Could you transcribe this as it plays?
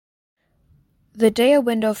The day a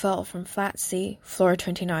window fell from flat C, floor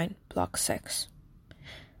 29, block 6.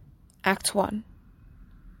 Act 1.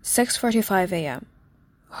 6:45 a.m.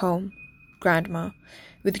 Home. Grandma,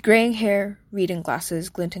 with greying hair, reading glasses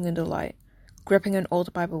glinting in the light, gripping an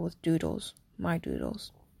old Bible with doodles, my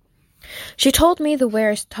doodles. She told me the way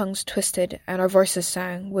our tongues twisted and our voices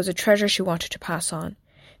sang was a treasure she wanted to pass on,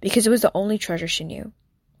 because it was the only treasure she knew.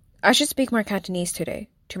 I should speak more Cantonese today,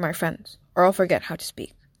 to my friends, or I'll forget how to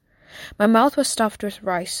speak. My mouth was stuffed with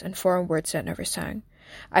rice and foreign words that never sang.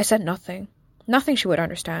 I said nothing she would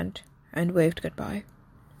understand, and waved goodbye.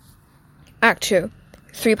 Act 2.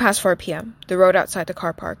 3:04 p.m. The road outside the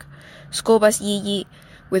car park. School bus Yi Yi,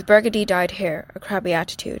 with burgundy-dyed hair, a crabby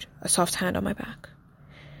attitude, a soft hand on my back.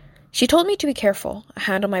 She told me to be careful, a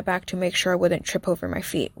hand on my back to make sure I wouldn't trip over my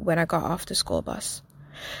feet when I got off the school bus.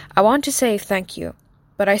 I want to say thank you,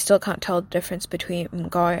 but I still can't tell the difference between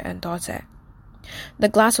Ngoy and Daze. The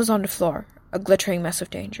glass was on the floor, a glittering mess of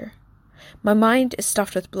danger. My mind is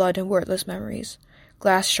stuffed with blood and wordless memories,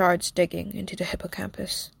 glass shards digging into the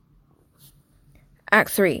hippocampus. Act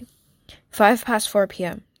 3. 5:04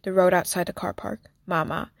 p.m. The road outside the car park.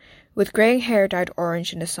 Mama, with greying hair dyed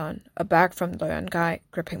orange in the sun, a bag from Loyan Gai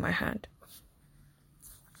gripping my hand.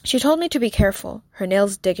 She told me to be careful, her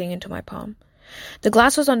nails digging into my palm. The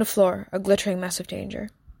glass was on the floor, a glittering mess of danger.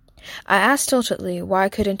 I asked stiltedly why I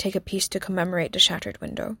couldn't take a piece to commemorate the shattered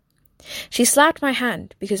window. She slapped my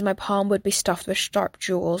hand because my palm would be stuffed with sharp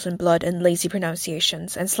jewels and blood and lazy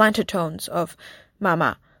pronunciations and slanted tones of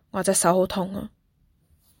Mama, 我隻手好痛啊.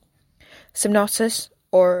 Synopsis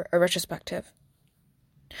or a retrospective.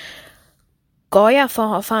 嗰日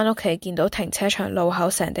放學返屋企見到停車場路口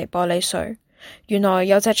成地玻璃碎，原來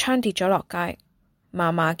有隻槍跌咗落街。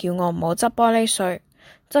嫲嫲叫我唔好執玻璃碎，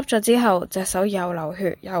執咗之後隻手又流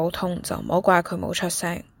血又痛，就唔好怪佢冇出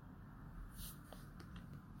聲。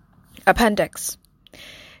Appendix.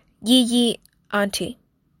 Yi Yi, Auntie.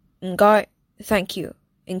 唔該, thank you,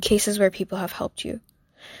 in cases where people have helped you.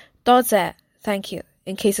 多謝, thank you,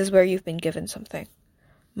 in cases where you've been given something.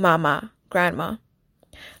 Mama, Grandma.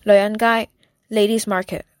 女人街, Ladies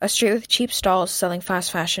Market, a street with cheap stalls selling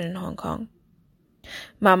fast fashion in Hong Kong.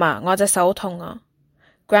 Mama, 我隻手痛啊.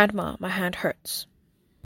 Grandma, my hand hurts.